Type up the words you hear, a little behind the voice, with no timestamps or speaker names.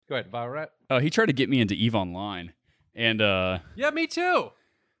Go ahead, Valrat. He tried to get me into EVE Online, and Yeah, me too.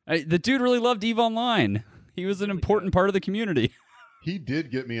 the dude really loved EVE Online. He was an important part of the community. He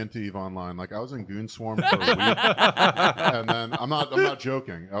did get me into EVE Online. Like I was in Goon Swarm for a week, and then I'm not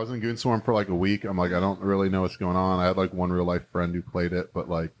joking. I was in Goon Swarm for like a week. I'm like, I don't really know what's going on. I had like one real life friend who played it, but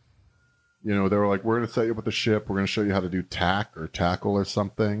like, you know, they were like, we're gonna set you up with the ship. We're gonna show you how to do tack or tackle or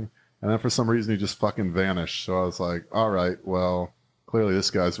something. And then for some reason he just fucking vanished. So I was like, all right, well, clearly this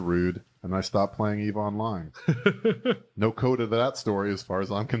guy's rude. And I stopped playing EVE Online. No code to that story as far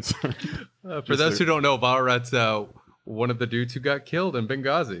as I'm concerned. For those who don't know, Valrat's one of the dudes who got killed in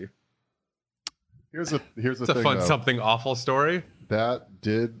Benghazi. Here's the It's thing, a fun though. something awful story. That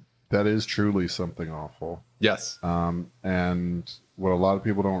is truly something awful. Yes. And what a lot of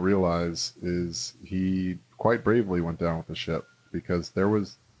people don't realize is he quite bravely went down with the ship because there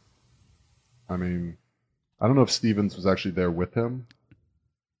was, I mean, I don't know if Stevens was actually there with him.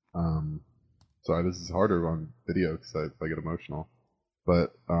 So this is harder on video because I get emotional.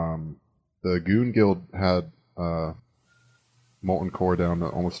 But the Goon Guild had molten core down to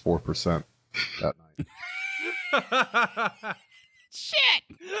almost 4% that night. Shit!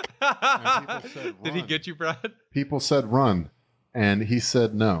 And people said, Did he "Run." get you, Brad? People said run, and he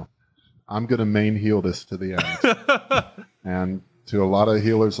said no. I'm going to main heal this to the end. And to a lot of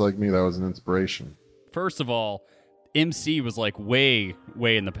healers like me, that was an inspiration. First of all, MC was like way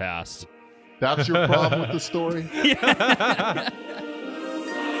in the past. That's your problem with the story?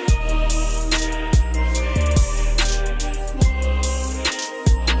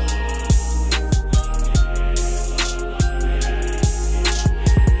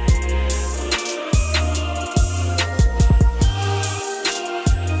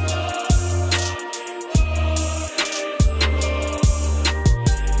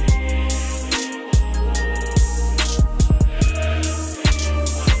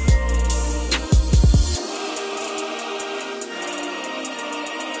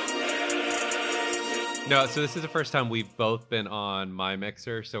 No, so this is the first time we've both been on my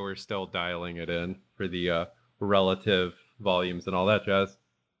mixer, so we're still dialing it in for the relative volumes and all that jazz.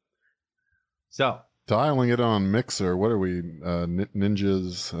 So, Dialing it on Mixer. What are we?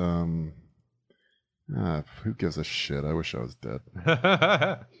 Ninjas. Who gives a shit? I wish I was dead.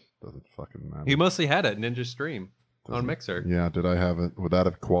 Doesn't fucking matter. he mostly had it Ninja Stream on Doesn't- Mixer. Yeah, did I have it? Would that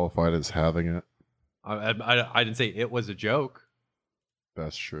have qualified as having it? I didn't say it was a joke.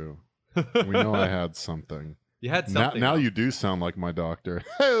 That's true. We know I had something. You had something. Now you do sound like my doctor.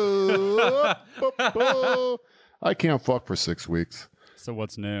 I can't fuck for 6 weeks. So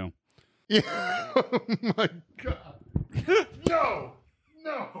what's new? Yeah. Oh my god. No.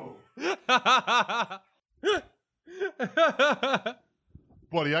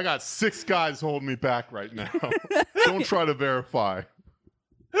 Buddy, I got 6 guys holding me back right now. Don't try to verify.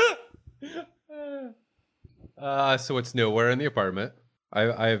 So it's nowhere in the apartment.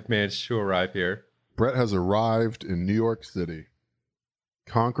 I have managed to arrive here. Brett has arrived in New York City.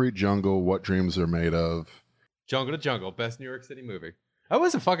 Concrete jungle, what dreams are made of. Jungle to Jungle, best New York City movie. That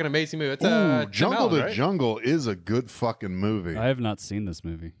was a fucking amazing movie. It's Ooh, Tim Jungle Allen, to right? Jungle is a good fucking movie. I have not seen this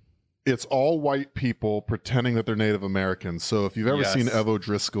movie. It's all white people pretending that they're Native Americans. So if you've ever Yes. seen Evo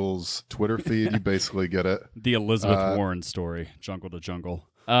Driscoll's Twitter feed, you basically get it. The Elizabeth Warren story, Jungle to Jungle.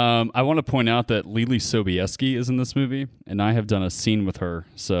 I want to point out that Lily Sobieski is in this movie, and I have done a scene with her.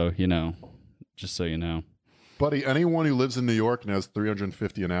 So, just so you know. Buddy, anyone who lives in New York and has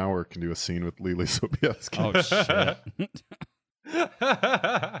 $350 an hour can do a scene with Lily Sobieski. Oh, shit.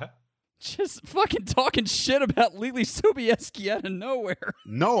 Just fucking talking shit about Lily Sobieski out of nowhere.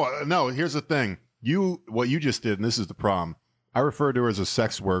 No, here's the thing. What you just did, and this is the problem. I refer to her as a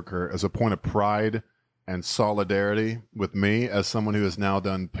sex worker as a point of pride and solidarity with me as someone who has now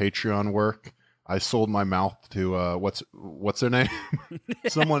done Patreon work. I sold my mouth to what's her name?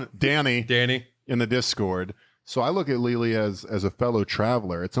 Someone, Danny in the Discord. So I look at Lily as a fellow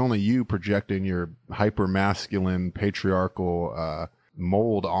traveler. It's only you projecting your hyper masculine patriarchal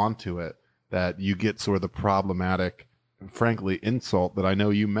mold onto it that you get sort of the problematic, frankly, insult that I know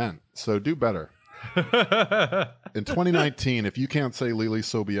you meant. So do better. In 2019, if you can't say Lily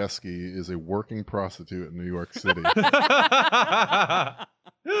Sobieski is a working prostitute in New York City,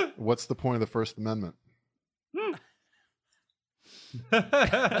 what's the point of the First Amendment?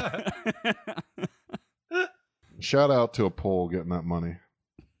 Shout out to a Pole getting that money.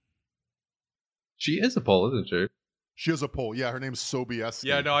 She is a Pole, isn't she? She is a Pole. Yeah, her name's Sobieski.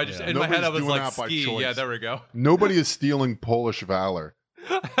 Yeah, no, in my head I was Nobody's doing like that by ski. choice. Yeah, there we go. Nobody is stealing Polish valor.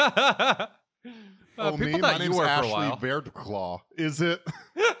 People me? thought My you name's were for a Ashley while. Verdclaw. Is it?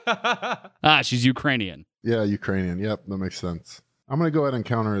 She's Ukrainian. Yeah, Ukrainian. Yep, that makes sense. I'm going to go ahead and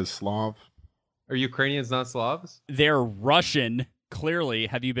counter as Slav. Are Ukrainians not Slavs? They're Russian. Clearly,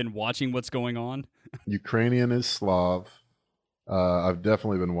 have you been watching what's going on? Ukrainian is Slav. I've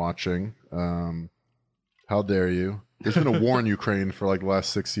definitely been watching. How dare you? There's been a war in Ukraine for like the last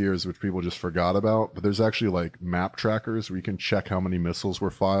 6 years, which people just forgot about. But there's actually like map trackers where you can check how many missiles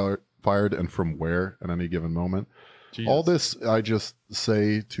were fired and from where at any given moment. Jesus. All this I just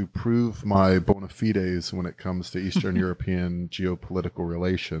say to prove my bona fides when it comes to Eastern European geopolitical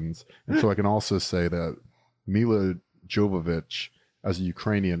relations. And so I can also say that Mila Jovovich, as a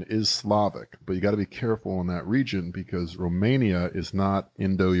Ukrainian, is Slavic. But you got to be careful in that region because Romania is not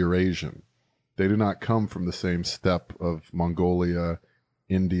Indo-Eurasian. They do not come from the same steppe of Mongolia,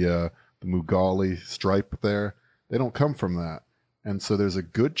 India, the Mughali stripe there. They don't come from that. And so there's a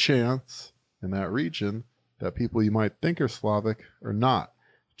good chance in that region that people you might think are Slavic are not.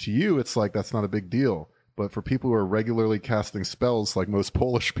 To you, it's like that's not a big deal. But for people who are regularly casting spells, like most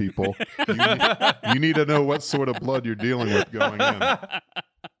Polish people, you need to know what sort of blood you're dealing with going in.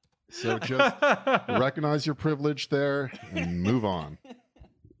 So just recognize your privilege there and move on.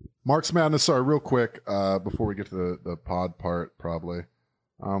 Mark's Madness, sorry, real quick, before we get to the pod part, probably.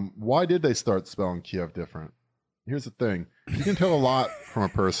 Why did they start spelling Kiev different? Here's the thing. You can tell a lot from a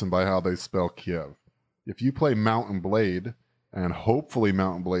person by how they spell Kiev. If you play Mountain Blade, and hopefully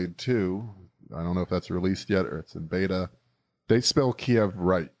Mountain Blade 2, I don't know if that's released yet or it's in beta, they spell Kiev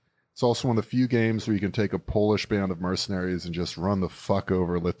right. It's also one of the few games where you can take a Polish band of mercenaries and just run the fuck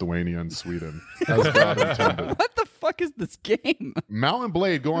over Lithuania and Sweden. As God intended. What the fuck is this game? Mountain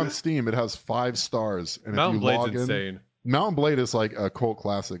Blade, go on Steam. It has 5 stars. And Mountain if you Blade's log in, insane. Mountain Blade is like a cult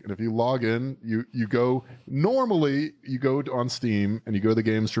classic. And if you log in, you go, normally you go on Steam and you go to the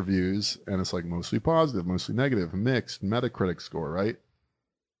game's reviews and it's like mostly positive, mostly negative, mixed, Metacritic score, right?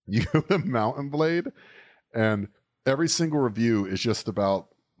 You go to Mountain Blade and every single review is just about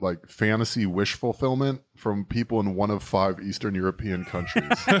like fantasy wish fulfillment from people in one of 5 Eastern European countries.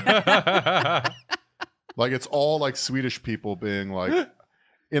 Like it's all like Swedish people being like,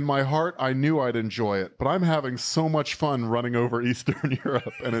 in my heart, I knew I'd enjoy it, but I'm having so much fun running over Eastern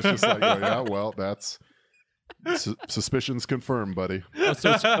Europe. And it's just like, oh, yeah, well, that's suspicions confirmed, buddy.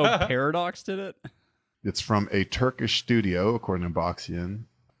 Paradox did it? It's from a Turkish studio, according to Boxian,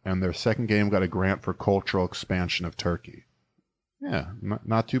 and their second game got a grant for cultural expansion of Turkey. Yeah,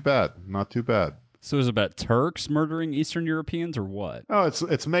 not too bad. Not too bad. So is it about Turks murdering Eastern Europeans or what? Oh,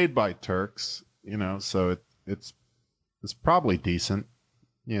 it's made by Turks, you know, so it's probably decent.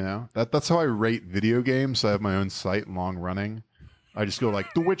 You know, that's how I rate video games. I have my own site, long running. I just go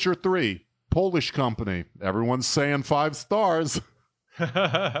like The Witcher 3, Polish company. Everyone's saying 5 stars.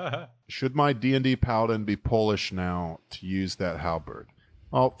 Should my D&D paladin be Polish now to use that halberd?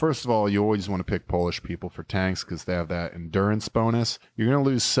 Well, first of all, you always want to pick Polish people for tanks because they have that endurance bonus. You're going to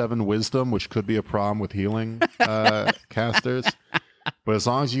lose 7 wisdom, which could be a problem with healing casters. But as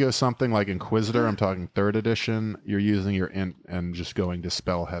long as you go something like Inquisitor, I'm talking 3rd edition, you're using your int and just going to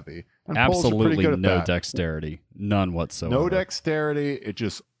spell heavy. And absolutely no dexterity. None whatsoever. No dexterity. It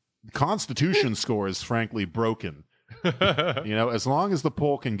just... Constitution score is frankly broken. You know, as long as the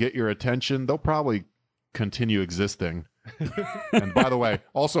poll can get your attention, they'll probably continue existing. And by the way,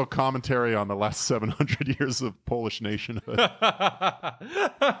 also commentary on the last 700 years of Polish nationhood.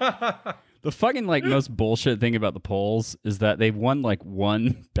 The fucking like most bullshit thing about the Poles is that they've won like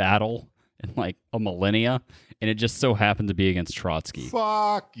one battle in like a millennia, and it just so happened to be against Trotsky.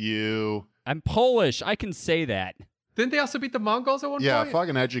 Fuck you. I'm Polish. I can say that. Didn't they also beat the Mongols at one point? Yeah,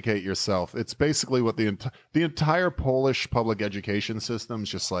 fucking educate yourself. It's basically what the entire Polish public education system is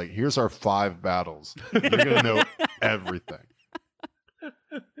just like, here's our 5 battles. You're going to know everything.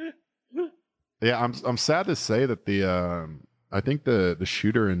 Yeah, I'm sad to say that I think the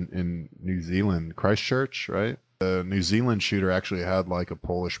shooter in New Zealand, Christchurch, right? The New Zealand shooter actually had like a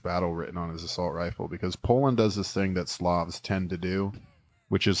Polish battle written on his assault rifle because Poland does this thing that Slavs tend to do,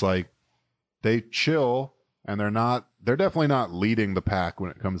 which is like they chill and they're definitely not leading the pack when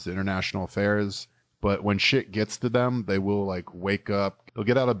it comes to international affairs. But when shit gets to them, they will like wake up, they'll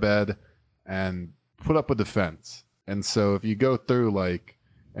get out of bed and put up a defense. And so if you go through like,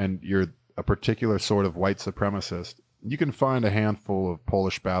 and you're a particular sort of white supremacist, you can find a handful of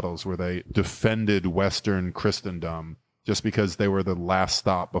Polish battles where they defended Western Christendom just because they were the last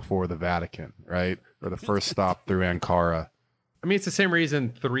stop before the Vatican, right? Or the first stop through Ankara. I mean, it's the same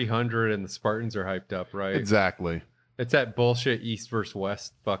reason 300 and the Spartans are hyped up, right? Exactly. It's that bullshit East versus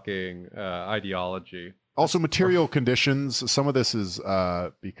West fucking ideology. Also, material conditions. Some of this is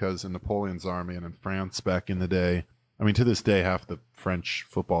because in Napoleon's army and in France back in the day, I mean, to this day, half the French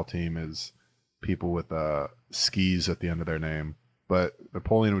football team is people with skis at the end of their name. but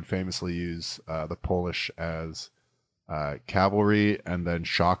Napoleon would famously use the Polish as cavalry and then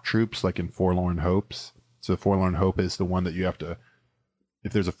shock troops, like in Forlorn Hopes. So Forlorn Hope is the one that you have to,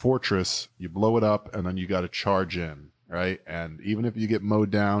 if there's a fortress, you blow it up and then you got to charge in, right? And even if you get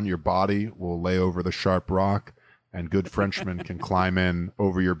mowed down, your body will lay over the sharp rock and good Frenchmen can climb in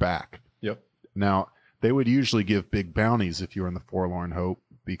over your back. Yep. Now, they would usually give big bounties if you were in the Forlorn Hope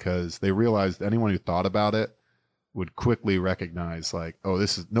because they realized anyone who thought about it would quickly recognize, like, oh,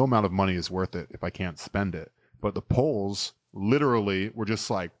 this is no amount of money is worth it if I can't spend it. But the Poles literally were just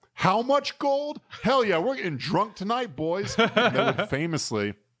like, how much gold? Hell yeah, we're getting drunk tonight, boys. And they would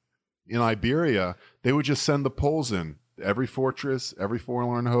famously, in Iberia, they would just send the Poles in every fortress, every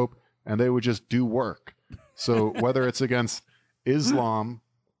Forlorn Hope, and they would just do work. So whether it's against Islam,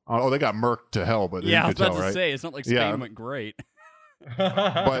 they got murked to hell, but yeah, I was about tell, to say, it's not like Spain went great.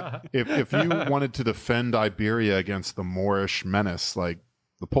 But if you wanted to defend Iberia against the Moorish menace, like,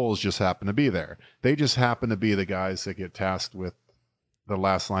 the Poles just happen to be there. They just happen to be the guys that get tasked with the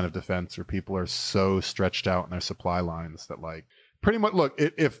last line of defense, where people are so stretched out in their supply lines that, like, pretty much, look,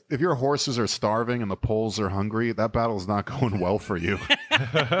 if your horses are starving and the Poles are hungry, that battle's not going well for you.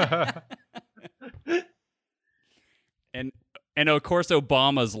 And of course,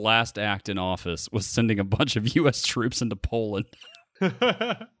 Obama's last act in office was sending a bunch of U.S. troops into Poland.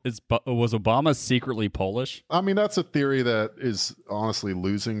 Was Obama secretly Polish? I mean, that's a theory that is honestly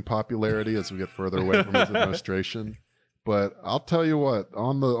losing popularity as we get further away from his administration. But I'll tell you what,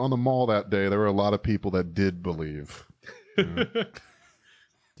 on the mall that day, there were a lot of people that did believe. Yeah.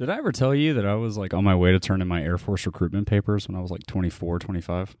 Did I ever tell you that I was like on my way to turn in my Air Force recruitment papers when I was like 24,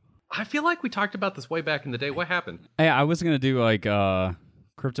 25? I feel like we talked about this way back in the day. What happened? Hey, I was going to do like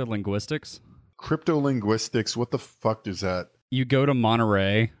cryptolinguistics. Cryptolinguistics, what the fuck is that? You go to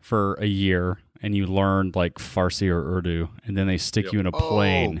Monterey for a year and you learn like Farsi or Urdu, and then they stick you in a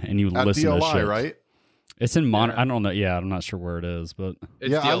plane and you listen DLI, to shit. Right? It's in Monterey. I don't know. Yeah, I'm not sure where it is, but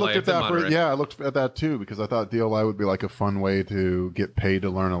It's DLA, I looked at that. I looked at that too because I thought DLI would be like a fun way to get paid to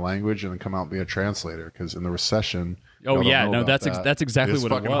learn a language and then come out and be a translator. Because in the recession, that's exactly It's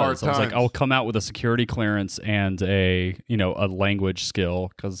what it fucking hard was. I was like, times. I'll come out with a security clearance and a language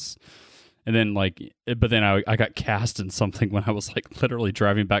skill and then but then I got cast in something when I was like literally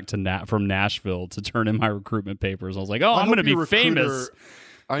driving back to from Nashville to turn in my recruitment papers. I was like, I'm going to be famous.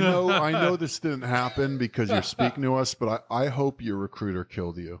 I know this didn't happen because you're speaking to us, but I hope your recruiter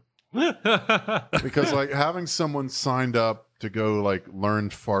killed you. Because like having someone signed up to go like learn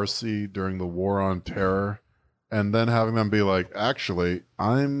Farsi during the War on Terror and then having them be like, actually,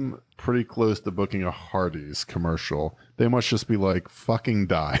 I'm pretty close to booking a Hardee's commercial. They must just be like, fucking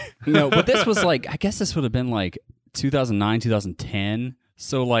die. No, but this was like, I guess this would have been like 2009, 2010.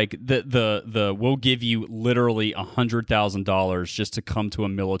 So like the we'll give you literally $100,000 just to come to a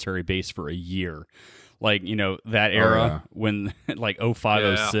military base for a year. Like, that era when like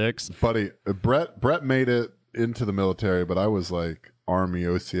 05, 06. Buddy, Brett made it into the military, but I was like Army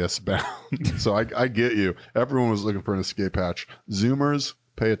OCS bound. So I get you. Everyone was looking for an escape hatch. Zoomers,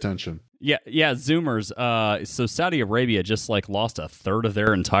 pay attention. Yeah, Zoomers. So Saudi Arabia just like lost a third of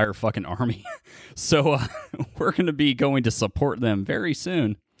their entire fucking army. So we're going to be going to support them very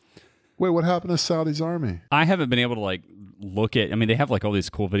soon. Wait, what happened to Saudi's army? I haven't been able to like look at. I mean, they have like all these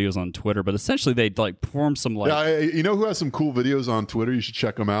cool videos on Twitter, but essentially they like perform some like. Yeah, you know who has some cool videos on Twitter? You should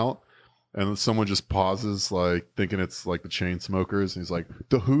check them out. And someone just pauses, like thinking it's like the Chainsmokers, and he's like,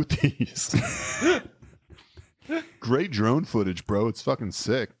 "The Houthis." Great drone footage, bro. It's fucking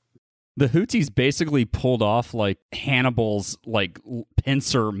sick. The Houthis basically pulled off like Hannibal's like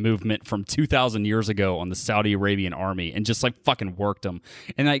pincer movement from 2,000 years ago on the Saudi Arabian army and just like fucking worked them.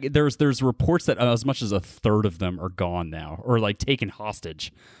 And like there's reports that as much as a third of them are gone now or like taken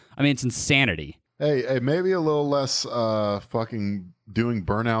hostage. I mean, it's insanity. Hey, maybe a little less fucking doing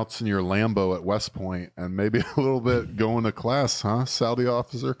burnouts in your Lambo at West Point and maybe a little bit going to class, huh? Saudi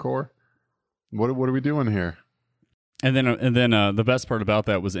Officer Corps? What are we doing here? And then the best part about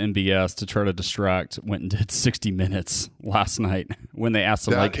that was MBS to try to distract went and did 60 Minutes last night when they asked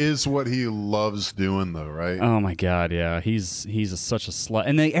him that is what he loves doing though, right? Oh my god, yeah, he's such a slut,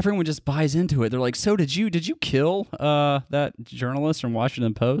 and everyone just buys into it. They're like, so did you kill that journalist from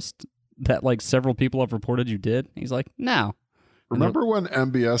Washington Post that like several people have reported you did? He's like, no. Remember when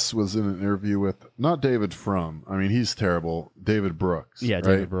MBS was in an interview with not David Frum? I mean, he's terrible. David Brooks. Yeah, right?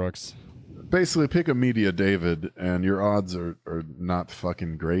 David Brooks. Basically, pick a media David, and your odds are not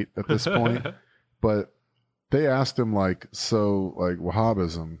fucking great at this point. But they asked him, like, so, like,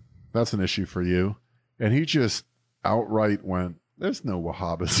 Wahhabism, that's an issue for you. And he just outright went, there's no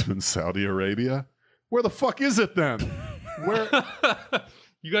Wahhabism in Saudi Arabia. Where the fuck is it then? Where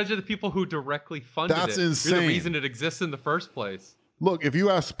You guys are the people who directly funded That's it. You're insane. the reason it exists in the first place. Look, if you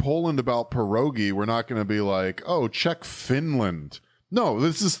ask Poland about pierogi, we're not going to be like, oh, check Finland. No,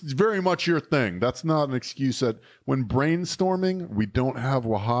 this is very much your thing. That's not an excuse that when brainstorming, we don't have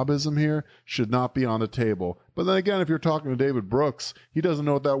Wahhabism here, should not be on the table. But then again, if you're talking to David Brooks, he doesn't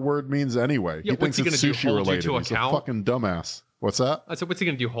know what that word means anyway. Yeah, he what's thinks he it's gonna do, sushi hold you related. to He's account? a fucking dumbass. What's that? I said, what's he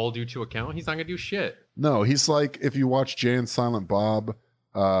going to do? Hold you to account? He's not going to do shit. No, he's like, if you watch Jay and Silent Bob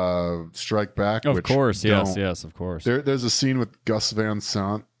Strike Back. Of which course, don't- yes, of course. There's a scene with Gus Van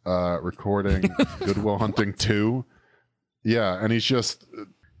Sant recording Good Will Hunting 2. Yeah, and he's just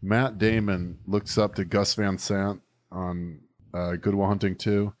Matt Damon looks up to Gus Van Sant on Good Will Hunting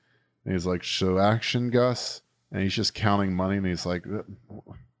 2, and he's like, "So action, Gus," and he's just counting money, and he's like,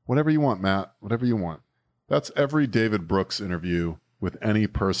 "Whatever you want, Matt. Whatever you want." That's every David Brooks interview with any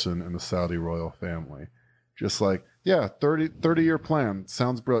person in the Saudi royal family. Just like, yeah, 30-year plan.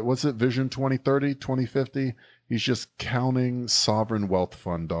 Sounds brilliant. What's it? Vision 2030, 2050? He's just counting sovereign wealth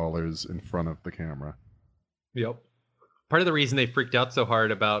fund dollars in front of the camera. Yep. Part of the reason they freaked out so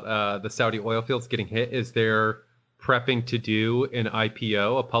hard about the Saudi oil fields getting hit is they're prepping to do an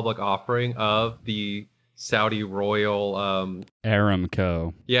IPO, a public offering of the Saudi royal.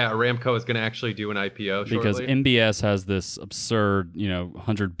 Aramco. Yeah, Aramco is going to actually do an IPO Because shortly. MBS has this absurd,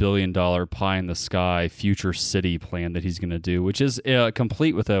 $100 billion pie in the sky future city plan that he's going to do, which is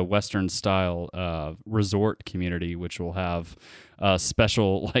complete with a Western style resort community, which will have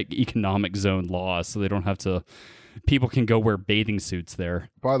special economic zone laws, so they don't have to. People can go wear bathing suits there.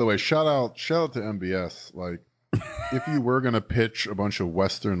 By the way, shout out to MBS. Like, if you were going to pitch a bunch of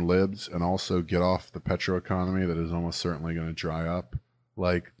Western libs and also get off the petroeconomy that is almost certainly going to dry up,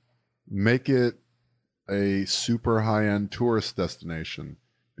 like, make it a super high-end tourist destination.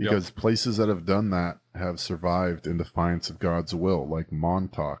 Because places that have done that have survived in defiance of God's will, like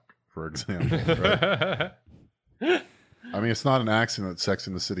Montauk, for example. Right? I mean, it's not an accident that Sex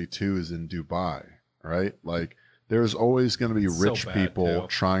and the City 2 is in Dubai, right? Like, there's always going to be So rich bad, people too.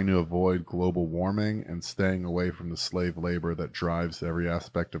 trying to avoid global warming and staying away from the slave labor that drives every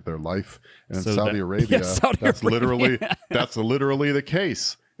aspect of their life. And in So Saudi that- Arabia, Yeah, Saudi that's Arabia. literally the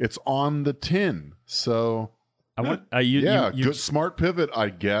case. It's on the tin. So I want good smart pivot, I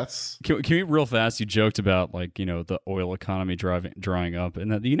guess. Can we real fast? You joked about the oil economy drying up,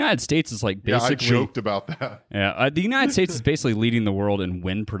 and that the United States is Yeah, I basically joked about that. Yeah, the United States is basically leading the world in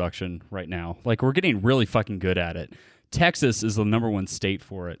wind production right now. Like, we're getting really fucking good at it. Texas is the number one state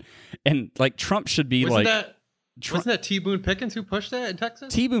for it, and Trump should be Wasn't that T. Boone Pickens who pushed that in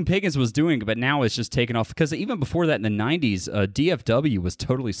Texas? T. Boone Pickens was doing it, but now it's just taken off because even before that in the 90s, DFW was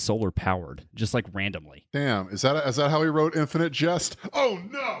totally solar powered, just randomly. Damn, is that how he wrote Infinite Jest? Oh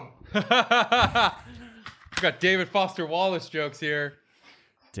no! We got David Foster Wallace jokes here.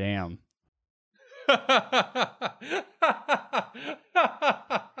 Damn. Sorry,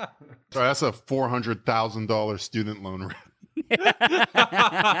 that's a $400,000 student loan rate.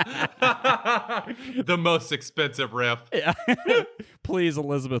 The most expensive riff. Yeah. Please,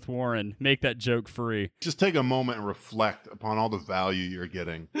 Elizabeth Warren, make that joke free. Just take a moment and reflect upon all the value you're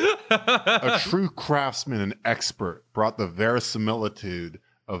getting. A true craftsman and expert brought the verisimilitude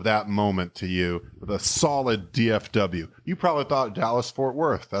of that moment to you with a solid DFW. You probably thought Dallas-Fort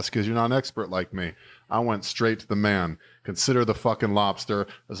Worth. That's because you're not an expert like me. I went straight to the man. Consider the fucking lobster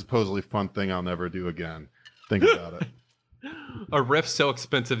a supposedly fun thing I'll never do again. Think about it. A riff so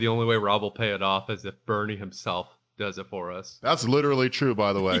expensive, the only way Rob will pay it off is if Bernie himself does it for us. That's literally true,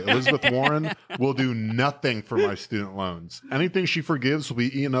 by the way. Elizabeth Warren will do nothing for my student loans. Anything she forgives will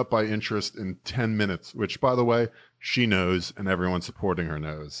be eaten up by interest in 10 minutes, which, by the way, she knows and everyone supporting her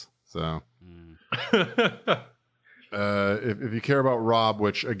knows. So if you care about Rob,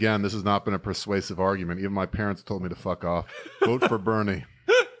 which, again, this has not been a persuasive argument. Even my parents told me to fuck off. Vote for Bernie.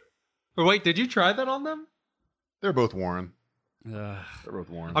 But wait, did you try that on them? They're both Warren. Ugh. They're both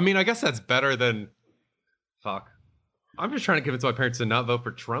Warren. I mean, I guess that's better than... Fuck. I'm just trying to convince my parents to not vote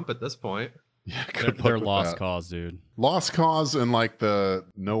for Trump at this point. Yeah, They're lost cause, dude. Lost cause and the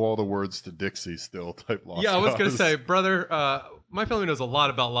know all the words to Dixie still type lost Yeah, I was going to cause. say, brother, my family knows a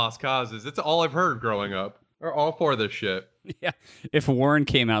lot about lost causes. It's all I've heard growing up. They're all for this shit. Yeah. If Warren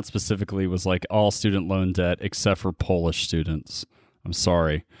came out specifically was all student loan debt except for Polish students, I'm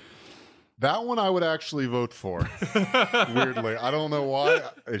sorry. That one I would actually vote for. Weirdly. I don't know why.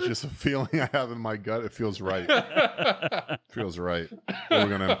 It's just a feeling I have in my gut. It feels right. Feels right. We're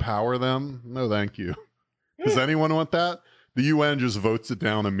going to empower them? No, thank you. Does anyone want that? The UN just votes it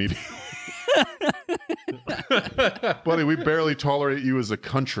down immediately. Buddy, we barely tolerate you as a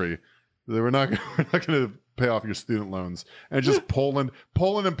country. We're not going to pay off your student loans. And just Poland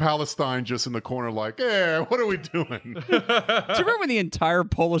and Palestine just in the corner like, yeah, what are we doing? Do you remember when the entire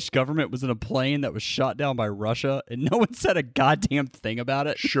Polish government was in a plane that was shot down by Russia and no one said a goddamn thing about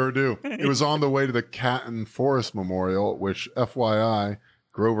it? Sure do. It was on the way to the Catton Forest Memorial, which, FYI,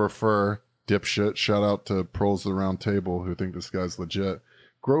 Grover Furr, dipshit, shout out to Pros of the Round Table who think this guy's legit.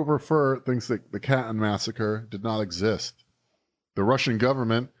 Grover Furr thinks that the Catton Massacre did not exist. The Russian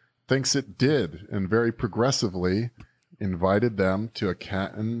government thinks it did, and very progressively invited them to a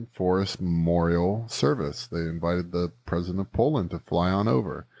Catton Forest Memorial service. They invited the president of Poland to fly on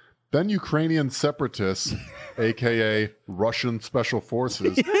over. Then Ukrainian separatists, a.k.a. Russian Special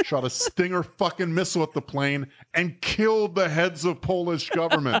Forces, shot a Stinger fucking missile at the plane and killed the heads of Polish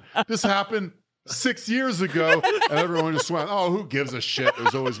government. This happened 6 years ago, and everyone just went, oh, who gives a shit?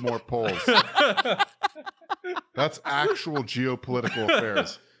 There's always more Poles. That's actual geopolitical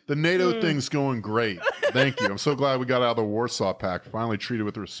affairs. The NATO thing's going great. Thank you. I'm so glad we got out of the Warsaw Pact, finally treated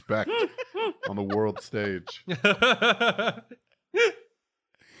with respect on the world stage.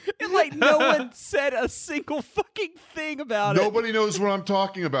 And like no one said a single fucking thing about it. Nobody knows what I'm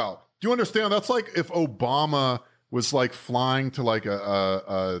talking about. Do you understand? That's like if Obama was like flying to like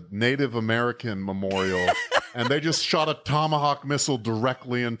a Native American memorial and they just shot a Tomahawk missile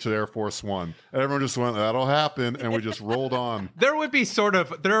directly into Air Force One. And everyone just went, that'll happen. And we just rolled on. There would be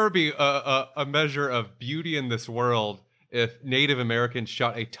a measure of beauty in this world if Native Americans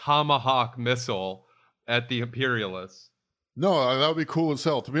shot a Tomahawk missile at the imperialists. No, that would be cool as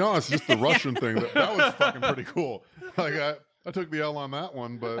hell. To be honest, just the Russian thing, that was fucking pretty cool. Like, I took the L on that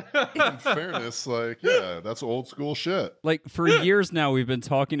one, but in fairness, like, yeah, that's old school shit. Like, for years now, we've been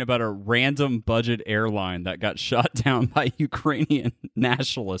talking about a random budget airline that got shot down by Ukrainian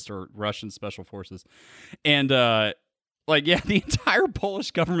nationalists or Russian special forces. And, the entire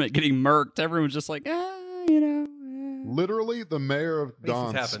Polish government getting murked. Everyone's just like, Literally, the mayor of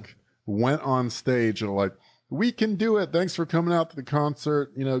Donetsk went on stage and like, we can do it. Thanks for coming out to the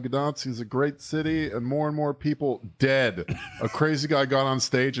concert. You know, Gdansk is a great city, and more people dead. A crazy guy got on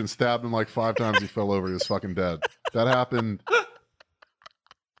stage and stabbed him like 5 times. He fell over. He was fucking dead. That happened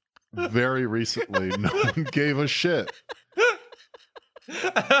very recently. No one gave a shit.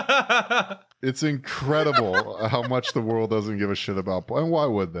 It's incredible how much the world doesn't give a shit about. And why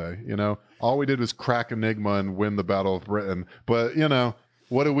would they? You know, all we did was crack Enigma and win the Battle of Britain. But, you know,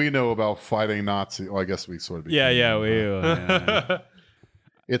 what do we know about fighting Nazis? Well, I guess we sort of.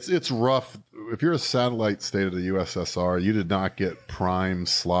 It's rough. If you're a satellite state of the USSR, you did not get prime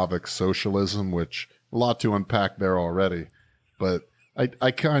Slavic socialism, which a lot to unpack there already. But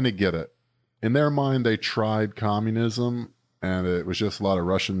I kind of get it. In their mind, they tried communism, and it was just a lot of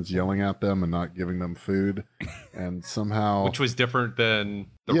Russians yelling at them and not giving them food, and somehow, which was different than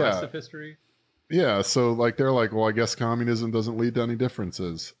the rest of history. Yeah, so like they're like, well, I guess communism doesn't lead to any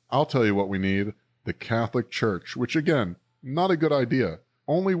differences. I'll tell you what we need. The Catholic Church, which again, not a good idea.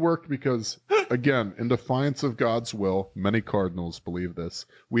 Only worked because, again, in defiance of God's will, many cardinals believe this,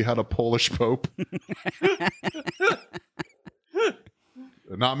 we had a Polish pope.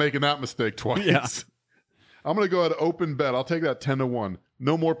 Not making that mistake twice. Yeah. I'm going to go ahead and open bet. I'll take that 10-1.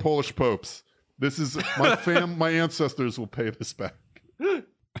 No more Polish popes. This is my ancestors will pay this back.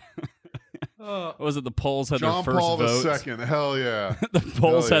 Was it the Poles had John their first Paul vote? II. Hell yeah. The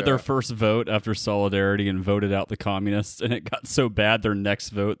Poles had their first vote after Solidarity and voted out the communists, and it got so bad their next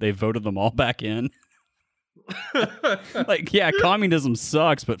vote, they voted them all back in. Like, yeah, communism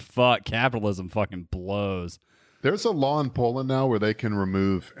sucks, but fuck, capitalism fucking blows. There's a law in Poland now where they can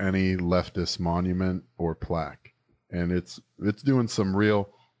remove any leftist monument or plaque. And it's doing some real...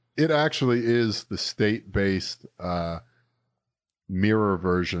 It actually is the state-based... mirror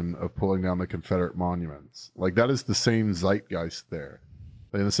version of pulling down the Confederate monuments. Like, that is the same zeitgeist there.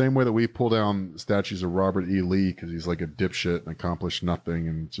 In the same way that we pull down statues of Robert E. Lee because he's like a dipshit and accomplished nothing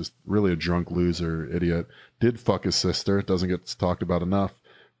and just really a drunk loser, idiot, did fuck his sister, doesn't get talked about enough.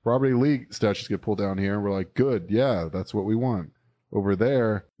 Robert E. Lee statues get pulled down here and we're like, good, yeah, that's what we want. Over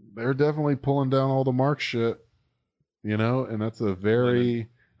there, they're definitely pulling down all the Marx shit, you know, and that's a very...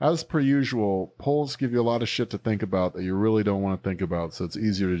 As per usual, polls give you a lot of shit to think about that you really don't want to think about, so it's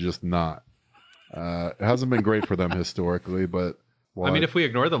easier to just not. It hasn't been great for them historically, but... Well, I mean, if we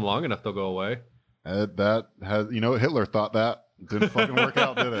ignore them long enough, they'll go away. That has, you know, Hitler thought that. Didn't fucking work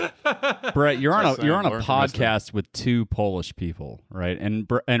out, did it? Brett, you're on a podcast with 2 Polish people, right? And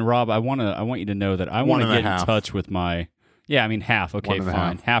Rob, I want you to know that I want to get in touch with my... Yeah, I mean, half. Okay,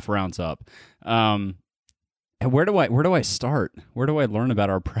 fine. Half rounds up. And where do I start? Where do I learn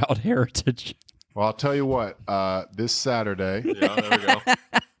about our proud heritage? Well, I'll tell you what. This Saturday, yeah, there we go.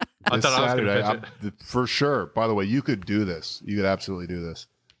 I This thought I was going to Saturday, pitch it. for sure. By the way, you could do this. You could absolutely do this.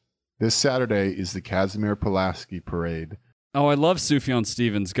 This Saturday is the Kazimir Pulaski Parade. Oh, I love Sufjan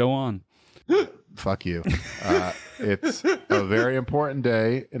Stevens. Go on. Fuck you. It's a very important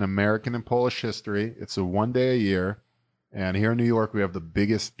day in American and Polish history. It's a one day a year. And here in New York, we have the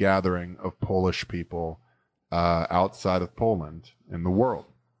biggest gathering of Polish people outside of Poland in the world.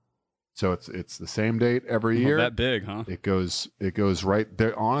 So it's the same date every year. That big, huh? It goes right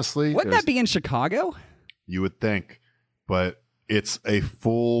there. Honestly, Wouldn't that be in Chicago? you would think, but it's a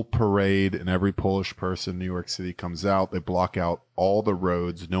full parade, and every Polish person in New York City comes out. They block out all the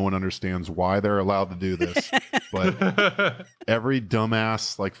roads. No one understands why they're allowed to do this, but every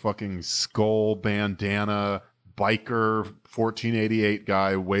dumbass, like fucking skull bandana biker 1488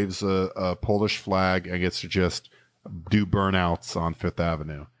 guy waves a Polish flag and gets to just do burnouts on Fifth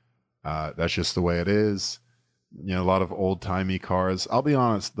Avenue. That's just the way it is. You know, a lot of old timey cars. I'll be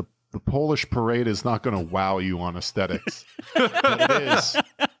honest, the Polish parade is not going to wow you on aesthetics. But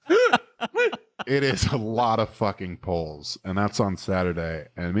it is a lot of fucking Poles, and that's on Saturday.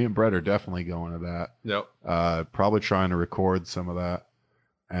 And me and Brett are definitely going to that. Yep. Probably trying to record some of that.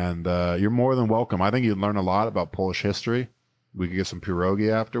 And you're more than welcome. I think you'd learn a lot about Polish history. We could get some pierogi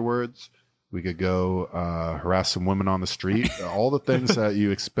afterwards. We could go harass some women on the street. All the things that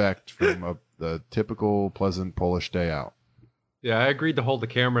you expect from the typical pleasant Polish day out. Yeah, I agreed to hold the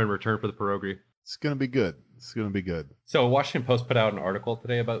camera in return for the pierogi. It's going to be good. It's going to be good. So Washington Post put out an article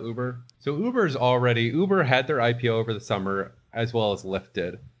today about Uber. So Uber had their IPO over the summer, as well as Lyft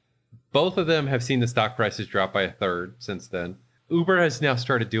did. Both of them have seen the stock prices drop by a third since then. Uber has now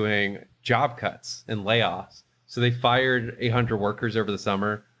started doing job cuts and layoffs. So they fired 800 workers over the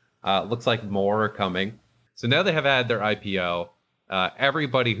summer. Looks like more are coming. So now they have had their IPO.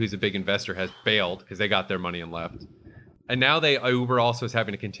 Everybody who's a big investor has bailed because they got their money and left. And now Uber also is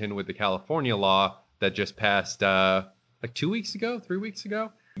having to contend with the California law that just passed like 3 weeks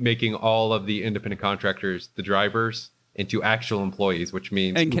ago, making all of the independent contractors, the drivers, into actual employees, which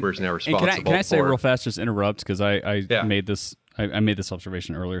means Uber's now responsible. Can I say real fast, just interrupt, because I made this. I made this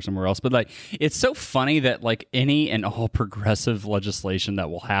observation earlier somewhere else, but like, it's so funny that like any and all progressive legislation that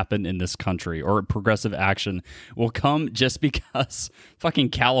will happen in this country or progressive action will come just because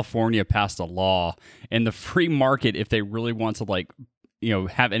fucking California passed a law, and the free market, if they really want to like, you know,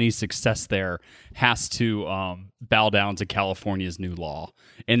 have any success there, has to bow down to California's new law,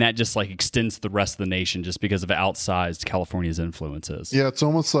 and that just like extends to the rest of the nation just because of outsized California's influences. Yeah, it's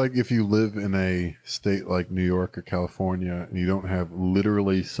almost like if you live in a state like New York or California and you don't have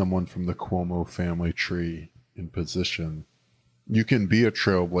literally someone from the Cuomo family tree in position, you can be a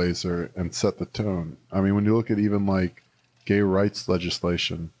trailblazer and set the tone. I mean, when you look at even like gay rights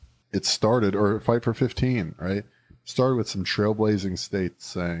legislation, it started, or Fight for 15, right? Started with some trailblazing states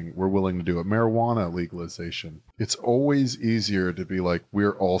saying we're willing to do it. Marijuana legalization. It's always easier to be like,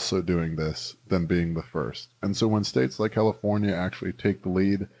 we're also doing this than being the first. And so when states like California actually take the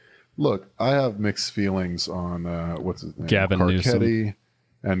lead, look, I have mixed feelings on what's his name? Gavin Newsom.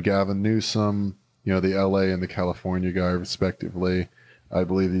 And Gavin Newsom, you know, the LA and the California guy respectively. I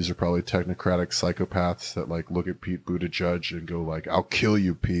believe these are probably technocratic psychopaths that like look at Pete Buttigieg and go like, I'll kill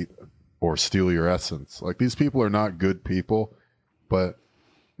you, Pete, or steal your essence. Like, these people are not good people, but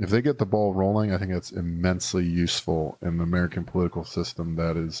if they get the ball rolling, I think it's immensely useful in the American political system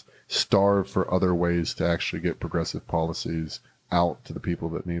that is starved for other ways to actually get progressive policies out to the people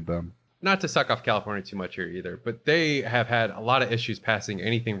that need them. Not to suck off California too much here either, but they have had a lot of issues passing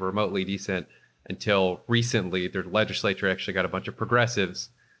anything remotely decent until recently. Their legislature actually got a bunch of progressives.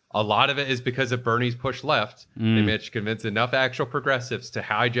 A lot of it is because of Bernie's push left. They managed to convince enough actual progressives to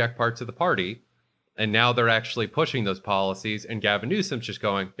hijack parts of the party. And now they're actually pushing those policies. And Gavin Newsom's just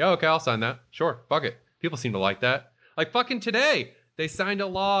going, yeah, okay, I'll sign that. Sure, fuck it. People seem to like that. Like fucking today, they signed a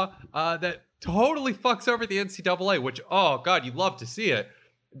law that totally fucks over the NCAA, which, oh God, you'd love to see it.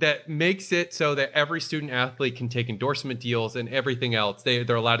 That makes it so that every student athlete can take endorsement deals and everything else.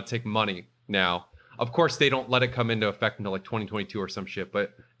 They're allowed to take money now. Of course, they don't let it come into effect until like 2022 or some shit,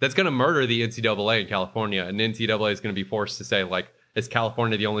 but that's going to murder the NCAA in California. And the NCAA is going to be forced to say, like, is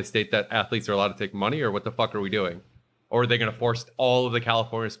California the only state that athletes are allowed to take money, or what the fuck are we doing? Or are they going to force all of the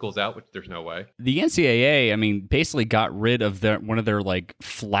California schools out, which there's no way. The NCAA, I mean, basically got rid of one of their like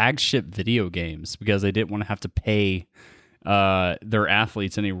flagship video games because they didn't want to have to pay their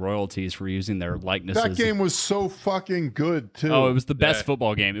athletes any royalties for using their likenesses. That game was so fucking good too. Oh, it was the best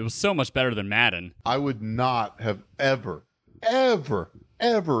football game. It was so much better than Madden. I would not have ever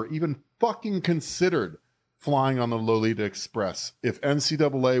even fucking considered flying on the Lolita Express. If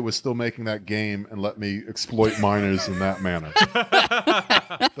NCAA was still making that game and let me exploit minors in that manner.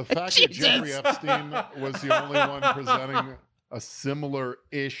 The fact that Jeffrey Epstein was the only one presenting a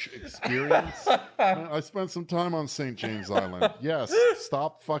similar-ish experience. I spent some time on St. James Island. Yes,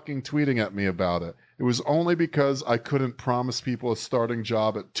 stop fucking tweeting at me about it. It was only because I couldn't promise people a starting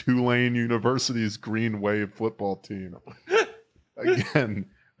job at Tulane University's Green Wave football team. Again,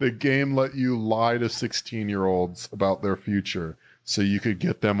 the game let you lie to 16-year-olds about their future so you could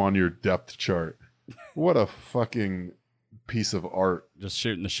get them on your depth chart. What a fucking piece of art. Just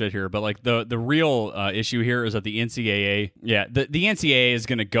shooting the shit here, but like the real issue here is that the NCAA, the NCAA is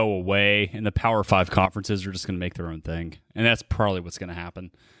going to go away, and the Power 5 conferences are just going to make their own thing, and that's probably what's going to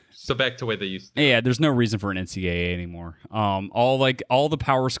happen. So back to the way they used to. Yeah, there's no reason for an NCAA anymore. All the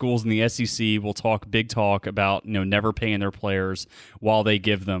power schools in the SEC will talk big talk about never paying their players while they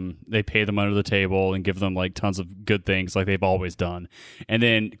pay them under the table and give them like tons of good things like they've always done. And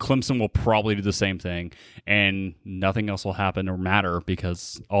then Clemson will probably do the same thing, and nothing else will happen or matter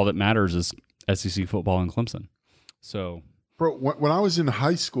because all that matters is SEC football and Clemson. So. Bro, when I was in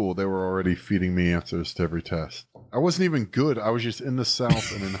high school, they were already feeding me answers to every test. I wasn't even good. I was just in the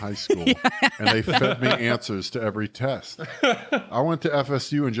South and in high school, and they fed me answers to every test. I went to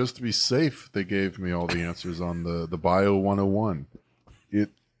FSU, and just to be safe, they gave me all the answers on the Bio 101. It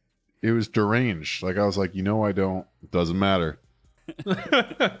was deranged. Like, I was like, I don't. It doesn't matter.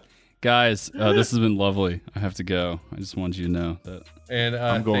 Guys, this has been lovely. I have to go. I just wanted you to know that. And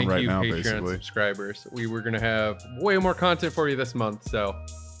I'm going thank right you, now, Patreon basically. subscribers. We were going to have way more content for you this month, so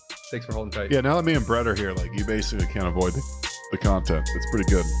thanks for holding tight. Yeah, now that me and Brett are here, like, you basically can't avoid the content. It's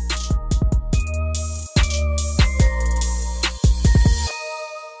pretty good.